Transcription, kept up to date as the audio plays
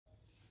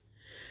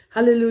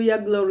Hallelujah,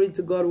 glory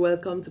to God.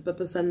 Welcome to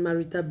Purpose and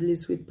Marital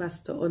Bliss with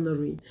Pastor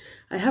Honorine.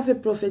 I have a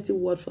prophetic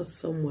word for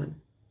someone.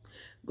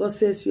 God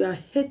says your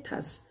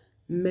haters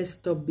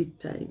messed up big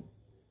time.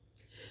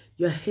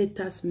 Your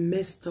haters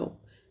messed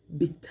up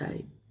big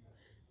time.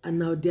 And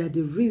now they are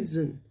the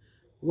reason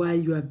why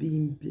you are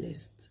being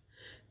blessed.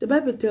 The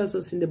Bible tells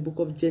us in the book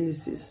of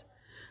Genesis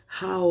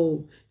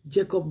how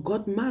Jacob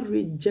got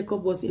married.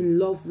 Jacob was in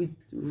love with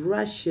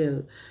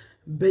Rachel.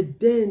 But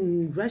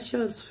then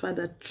Rachel's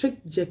father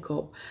tricked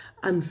Jacob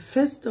and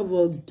first of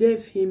all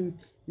gave him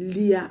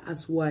Leah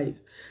as wife.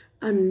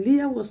 And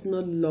Leah was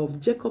not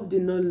loved. Jacob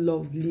did not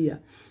love Leah.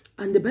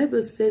 And the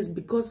Bible says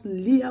because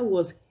Leah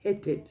was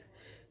hated,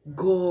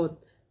 God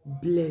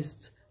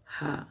blessed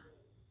her.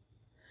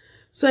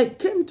 So I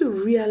came to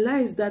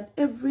realize that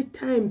every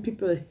time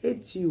people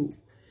hate you,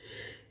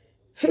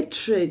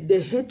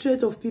 the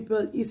hatred of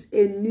people is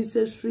a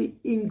necessary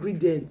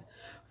ingredient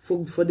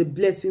for the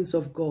blessings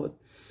of God.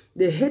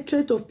 The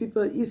hatred of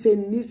people is a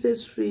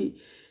necessary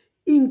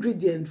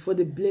ingredient for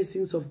the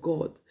blessings of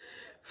God.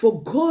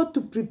 For God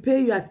to prepare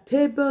your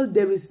table,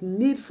 there is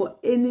need for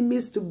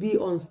enemies to be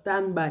on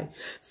standby.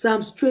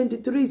 Psalms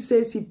 23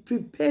 says he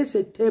prepares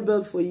a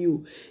table for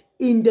you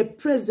in the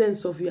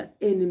presence of your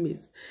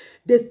enemies.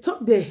 They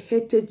thought they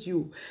hated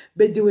you,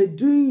 but they were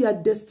doing your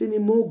destiny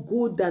more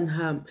good than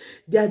harm.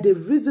 They are the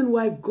reason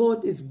why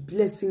God is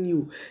blessing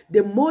you.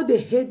 The more they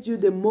hate you,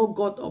 the more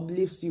God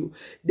uplifts you.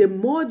 The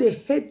more they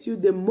hate you,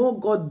 the more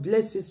God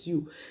blesses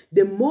you.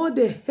 The more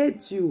they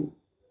hate you,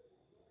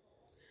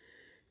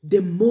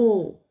 the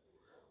more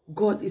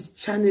God is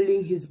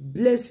channeling his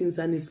blessings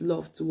and his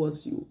love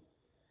towards you.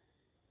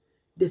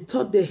 They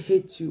thought they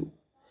hate you,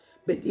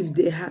 but if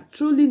they had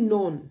truly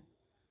known,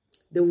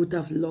 they would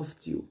have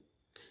loved you.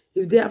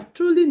 If they have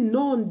truly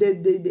known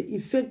the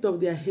effect of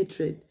their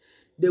hatred,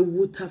 they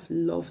would have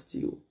loved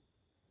you.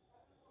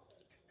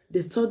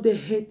 They thought they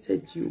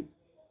hated you.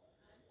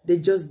 They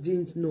just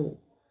didn't know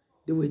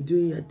they were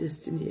doing your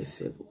destiny a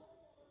favor.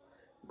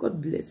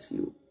 God bless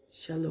you.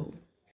 Shalom.